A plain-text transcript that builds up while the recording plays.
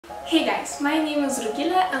Hey guys, my name is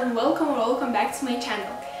Rugile and welcome back to my channel.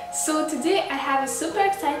 So today I have a super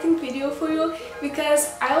exciting video for you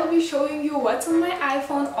because I'll be showing you what's on my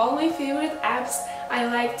iPhone, all my favorite apps I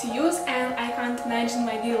like to use and I can't imagine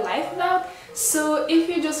my daily life without. So if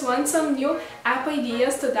you just want some new app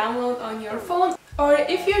ideas to download on your phone, or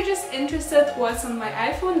if you're just interested what's on my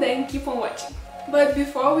iPhone, then keep on watching. But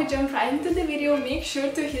before we jump right into the video, make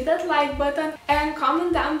sure to hit that like button and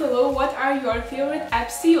comment down below what are your favorite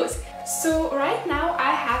apps to use. So right now I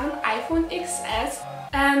have an iPhone XS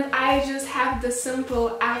and I just have the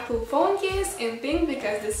simple Apple phone case in pink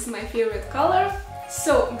because this is my favorite color.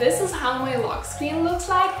 So this is how my lock screen looks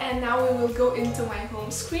like, and now we will go into my home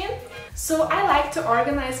screen. So I like to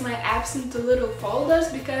organize my apps into little folders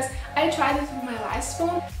because I tried it with my last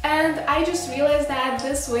phone and I just realized that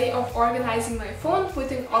this way of organizing my phone,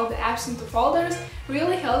 putting all the apps into folders,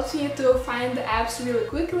 really helps me to find the apps really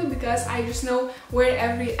quickly because I just know where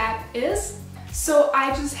every app is. So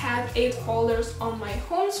I just have 8 folders on my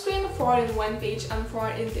home screen, 4 in one page and 4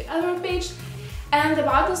 in the other page. And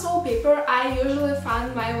about this wallpaper, I usually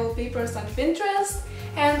find my wallpapers on Pinterest,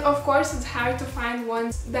 and of course it's hard to find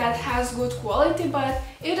ones that has good quality, but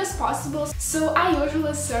it is possible. So I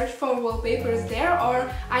usually search for wallpapers there,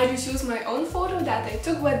 or I just use my own photo that I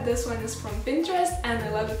took, but this one is from Pinterest and I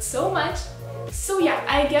love it so much. So yeah,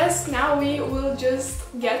 I guess now we will just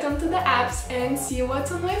get onto the apps and see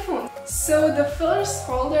what's on my phone. So the first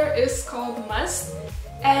folder is called Must.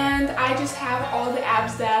 And I just have all the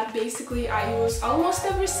apps that basically I use almost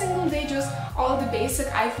every single day, just all the basic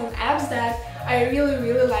iPhone apps that I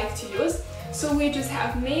really like to use. So we just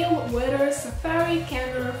have Mail, Weather, Safari,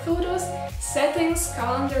 Camera, Photos, Settings,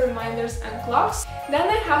 Calendar, Reminders and Clocks. Then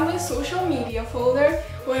I have my social media folder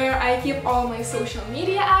where I keep all my social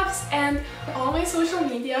media apps, and all my social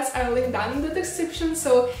medias are linked down in the description,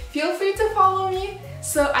 so feel free to follow me.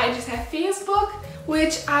 So I just have Facebook,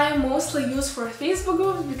 which I mostly use for Facebook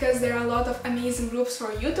groups because there are a lot of amazing groups for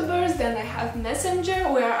YouTubers. Then I have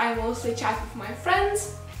Messenger, where I mostly chat with my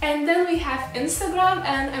friends. And then we have Instagram,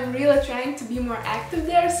 and I'm really trying to be more active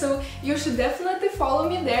there, so you should definitely follow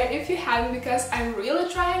me there if you haven't, because I'm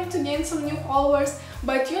really trying to gain some new followers,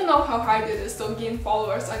 but you know how hard it is to gain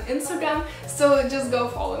followers on Instagram, so just go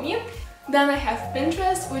follow me. Then I have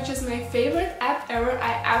Pinterest, which is my favorite app ever.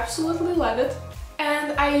 I absolutely love it.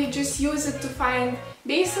 And I just use it to find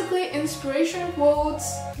basically inspiration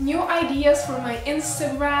quotes, new ideas for my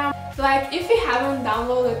Instagram. Like, if you haven't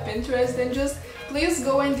downloaded Pinterest, then just please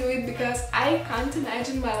go and do it because I can't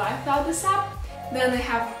imagine my life without this app. Then I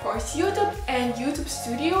have, of course, YouTube and YouTube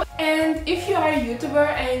Studio. And if you are a YouTuber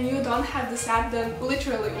and you don't have this app, then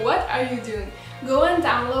literally, what are you doing? Go and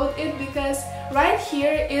download it because right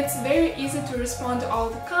here it's very easy to respond to all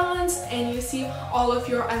the comments and you see all of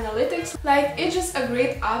your analytics. Like, it's just a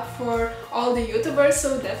great app for all the YouTubers,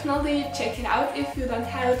 so definitely check it out if you don't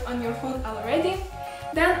have it on your phone already.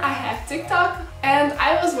 Then I have TikTok, and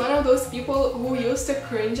I was one of those people who used to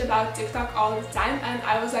cringe about TikTok all the time, and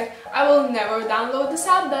I was like, I will never download this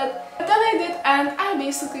app, but then I did and I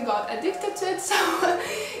basically got addicted to it,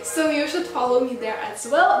 so you should follow me there as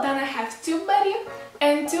well. Then I have TubeBuddy,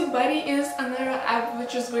 and TubeBuddy is another app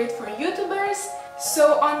which is great for YouTubers.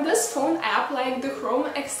 So on this phone app, like, the Chrome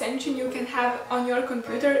extension you can have on your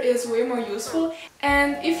computer is way more useful,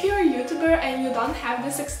 and if you're a YouTuber and you don't have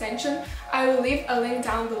this extension, I will leave a link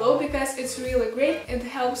down below because it's really great. It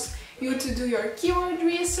helps you to do your keyword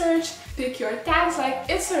research, pick your tags, like,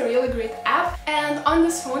 it's a really great app. And on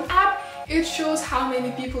this phone app, it shows how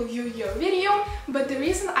many people view your video, but the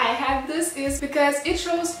reason I have this is because it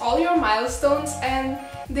shows all your milestones and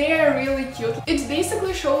they are really cute. It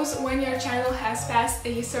basically shows when your channel has passed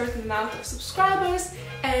a certain amount of subscribers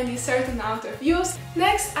and a certain amount of views.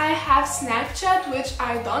 Next I have Snapchat, which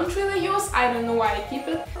I don't really use, I don't know why I keep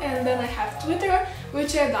it. And then I have Twitter,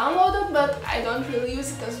 which I downloaded but I don't really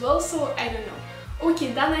use it as well, so I don't know.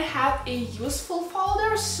 Okay, then I have a useful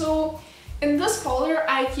folder. So in this folder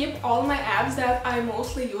I keep all my apps that I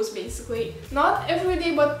mostly use, basically not every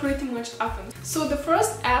day but pretty much often. So the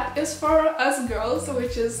first app is for us girls,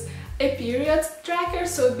 which is a period tracker,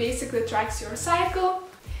 so it basically tracks your cycle.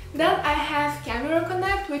 Then I have Camera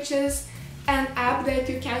Connect, which is an app that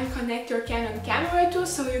you can connect your Canon camera to,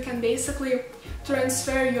 so you can basically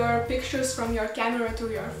transfer your pictures from your camera to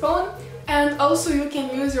your phone. And also you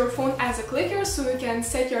can use your phone as a clicker, so you can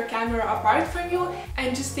set your camera apart from you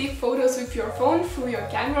and just take photos with your phone through your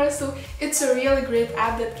camera, so it's a really great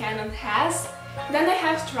app that Canon has. Then I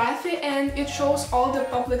have Trafi, and it shows all the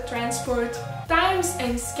public transport times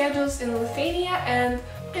and schedules in Lithuania, and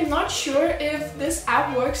I'm not sure if this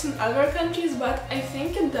app works in other countries, but I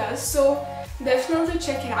think it does. So definitely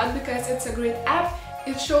check it out because it's a great app.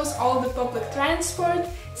 It shows all the public transport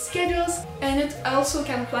schedules, and it also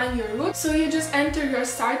can plan your route. So you just enter your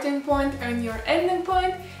starting point and your ending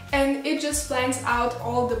point, and it just plans out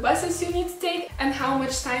all the buses you need to take and how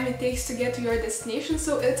much time it takes to get to your destination.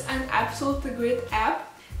 So it's an absolutely great app.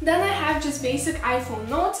 Then I have just basic iPhone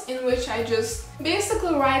notes, in which I just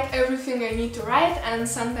basically write everything I need to write, and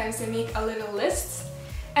sometimes I make a little lists.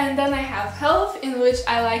 And then I have health, in which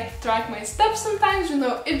I like to track my steps sometimes, you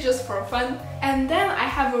know, it's just for fun. And then I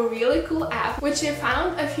have a really cool app, which I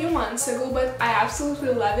found a few months ago, but I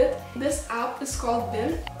absolutely love it. This app is called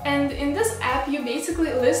Bin, and in this app you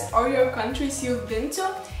basically list all your countries you've been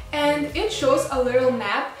to, and it shows a little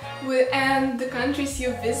map and the countries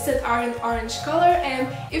you visited are in orange color. And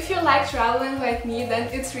if you like traveling like me, then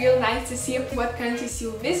it's real nice to see what countries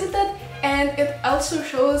you visited, and it also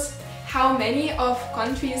shows how many of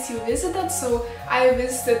countries you visited. So I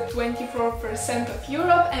visited 24% of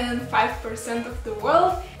Europe and 5% of the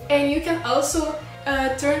world. And you can also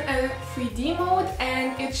turn a 3D mode,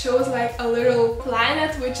 and it shows like a little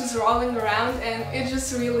planet which is rolling around, and it's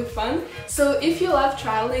just really fun. So if you love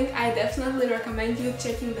traveling, I definitely recommend you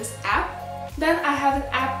checking this app. Then I have an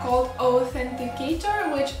app called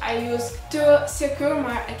Authenticator, which I use to secure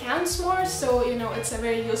my accounts more, so you know, it's a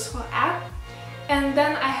very useful app. And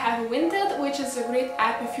then I have Vinted, which is a great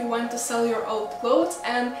app if you want to sell your old clothes,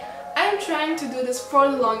 and I'm trying to do this for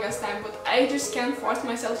the longest time, but I just can't force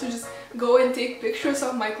myself to just go and take pictures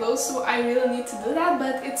of my clothes, so I really need to do that,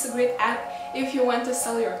 but it's a great app if you want to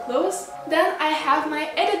sell your clothes. Then I have my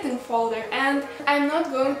editing folder, and I'm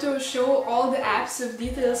not going to show all the apps with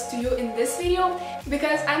details to you in this video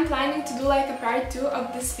because I'm planning to do like a part 2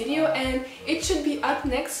 of this video, and it should be up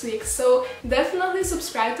next week, so definitely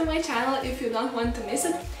subscribe to my channel if you don't want to miss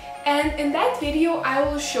it. And in that video I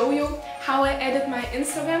will show you how I edit my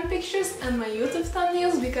Instagram pictures and my YouTube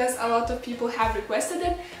thumbnails, because a lot of people have requested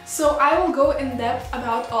it. So I will go in depth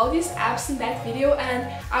about all these apps in that video,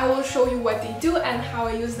 and I will show you what they do and how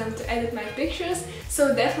I use them to edit my pictures,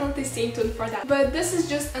 so definitely stay tuned for that. But this is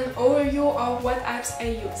just an overview of what apps I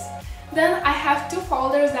use. Then I have 2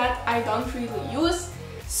 folders that I don't really use.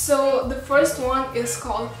 So the first one is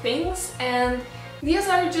called Things, and these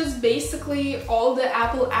are just basically all the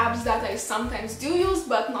Apple apps that I sometimes do use,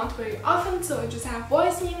 but not very often. So I just have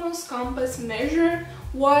voice memos, compass, measure,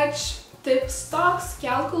 watch, tips, stocks,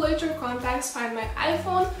 calculator, contacts, find my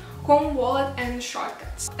iPhone, home, wallet, and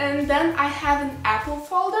shortcuts. And then I have an Apple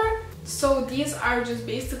folder. So these are just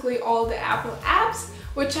basically all the Apple apps,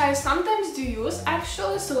 which I sometimes do use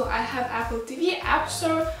actually. So I have Apple TV, App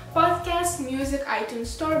Store, podcasts, music, iTunes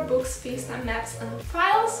Store, books, FaceTime, maps, and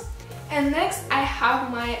files. And next I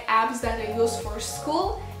have my apps that I use for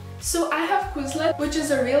school. So I have Quizlet, which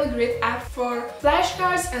is a really great app for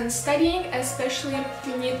flashcards and studying, especially if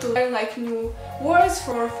you need to learn like new words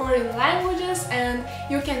for foreign languages, and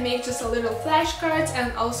you can make just a little flashcards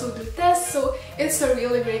and also do tests, so it's a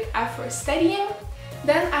really great app for studying.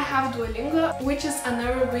 Then I have Duolingo, which is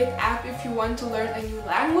another great app if you want to learn a new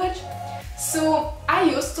language. So I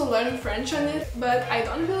used to learn French on it, but I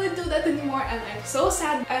don't really do that anymore, and I'm so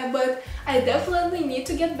sad, but I definitely need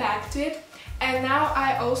to get back to it. And now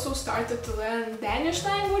I also started to learn Danish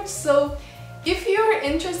language, so if you're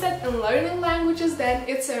interested in learning languages, then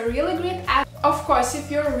it's a really great app. Of course,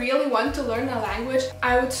 if you really want to learn a language,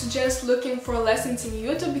 I would suggest looking for lessons in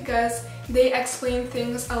YouTube, because they explain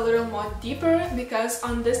things a little more deeper, because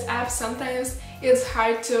on this app sometimes it's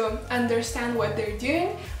hard to understand what they're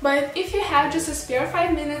doing. But if you have just a spare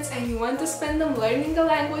 5 minutes and you want to spend them learning a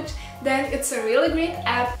language, then it's a really great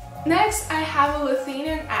app. Next, I have a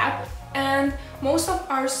Lithuanian app, and most of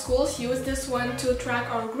our schools use this one to track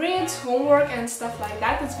our grades, homework, and stuff like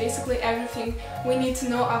that. It's basically everything we need to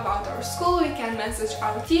know about our school. We can message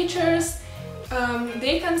our teachers,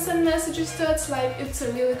 they can send messages to us, like it's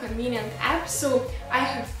a really convenient app. So I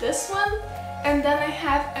have this one, and then I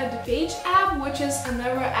have EduPage app, which is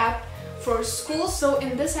another app for school. So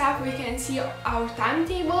in this app we can see our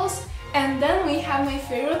timetables. And then we have my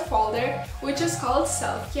favorite folder, which is called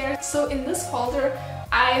Self-Care. So in this folder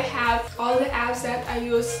I have all the apps that I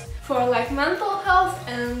use for like mental health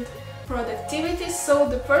and productivity. So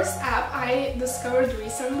the first app I discovered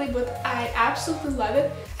recently, but I absolutely love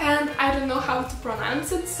it, and I don't know how to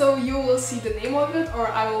pronounce it, so you will see the name of it, or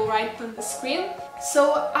I will write it on the screen.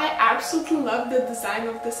 So I absolutely love the design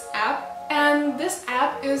of this app, And this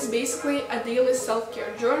app is basically a daily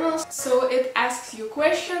self-care journal. So it asks you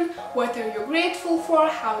questions: what are you grateful for,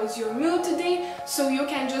 how is your mood today, so you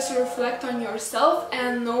can just reflect on yourself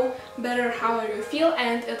and know better how you feel,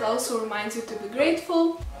 and it also reminds you to be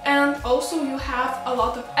grateful. And also you have a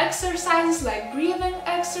lot of exercises like breathing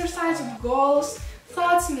exercises, goals,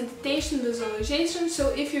 thoughts, meditation, visualization. So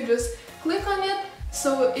if you just click on it,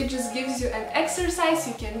 so it just gives you an exercise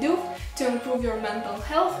you can do to improve your mental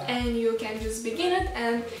health, and you can just begin it.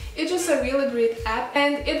 And it's just a really great app,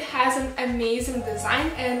 and it has an amazing design,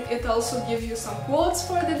 and it also gives you some quotes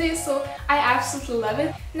for the day, so I absolutely love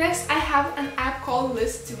it. Next, I have an app called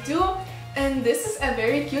List to Do, and this is a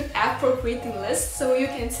very cute app for creating lists. So you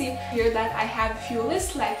can see here that I have a few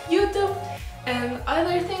lists like YouTube and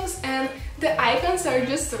other things, and the icons are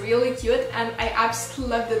just really cute, and I absolutely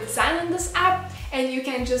love the design in this app. And you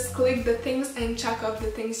can just click the things and check off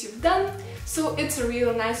the things you've done. So it's a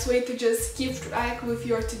really nice way to just keep track with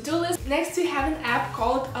your to-do list. Next, we have an app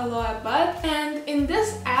called Aloha Bud, and in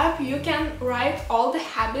this app you can write all the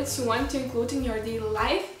habits you want to include in your daily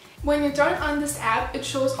life. When you turn on this app, it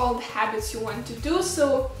shows all the habits you want to do.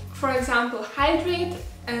 So for example, hydrate,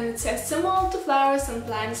 and it says similar to flowers and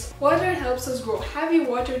plants, water helps us grow. Have you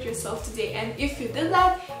watered yourself today? And if you did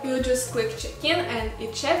that, you just click check in and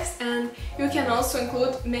it checks. And you can also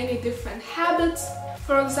include many different habits,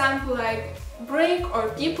 for example like break or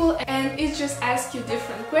people, and it just asks you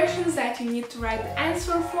different questions that you need to write the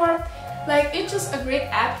answer for. Like, it's just a great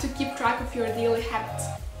app to keep track of your daily habits.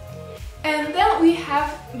 And then we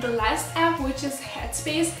have the last app, which is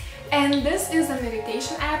Headspace. And this is a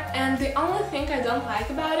meditation app, and the only thing I don't like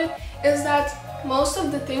about it is that most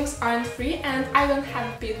of the things aren't free, and I don't have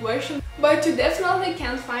a paid version, but you definitely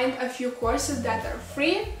can find a few courses that are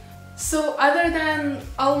free. So other than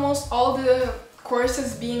almost all the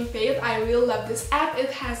courses being paid, I really love this app.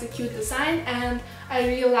 It has a cute design, and I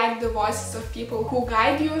really like the voices of people who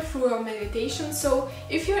guide you through a meditation. So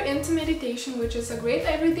if you're into meditation, which is a great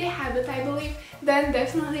everyday habit I believe, then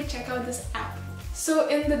definitely check out this app. So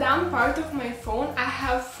in the down part of my phone, I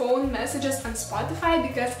have phone messages and Spotify,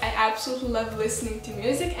 because I absolutely love listening to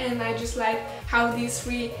music, and I just like how these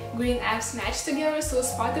three green apps match together. So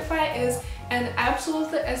Spotify is an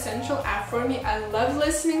absolutely essential app for me. I love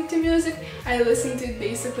listening to music. I listen to it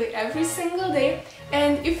basically every single day.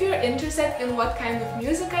 And if you're interested in what kind of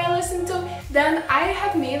music I listen to, then I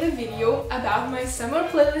have made a video about my summer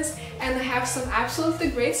playlist, and I have some absolutely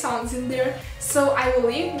great songs in there. So I will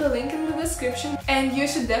leave the link in the description, and you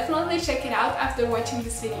should definitely check it out after watching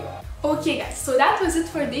this video. Okay guys, so that was it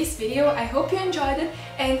for this video. I hope you enjoyed it,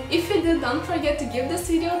 and if you did, don't forget to give this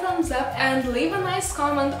video a thumbs up and leave a nice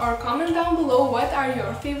comment, or comment down below what are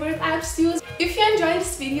your favorite apps to use. If you enjoyed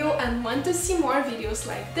this video and want to see more videos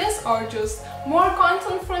like this, or just more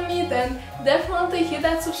content from me, then definitely hit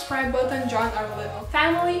that subscribe button, join our little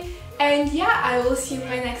family, and yeah, I will see you in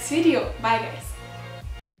my next video. Bye guys!